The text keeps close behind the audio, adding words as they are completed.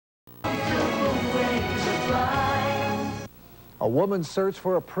A woman's search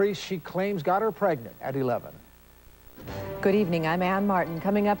for a priest she claims got her pregnant at 11. Good evening, I'm Ann Martin.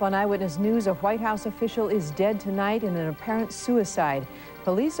 Coming up on Eyewitness News, a White House official is dead tonight in an apparent suicide.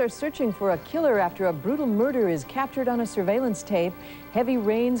 Police are searching for a killer after a brutal murder is captured on a surveillance tape. Heavy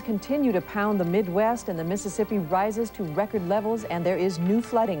rains continue to pound the Midwest, and the Mississippi rises to record levels, and there is new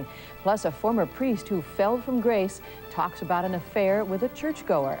flooding. Plus, a former priest who fell from grace talks about an affair with a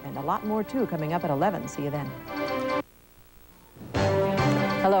churchgoer, and a lot more, too, coming up at 11. See you then.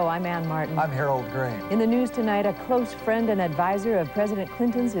 Hello, I'm Ann Martin. I'm Harold Greene. In the news tonight, a close friend and advisor of President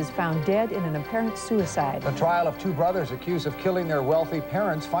Clinton's is found dead in an apparent suicide. The trial of two brothers accused of killing their wealthy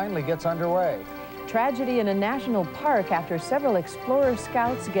parents finally gets underway. Tragedy in a national park after several explorer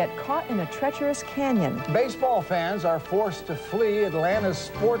scouts get caught in a treacherous canyon. Baseball fans are forced to flee Atlanta's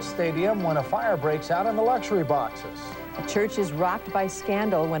sports stadium when a fire breaks out in the luxury boxes. A church is rocked by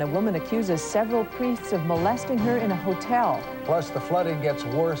scandal when a woman accuses several priests of molesting her in a hotel. Plus, the flooding gets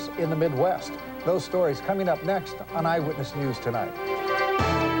worse in the Midwest. Those stories coming up next on Eyewitness News tonight.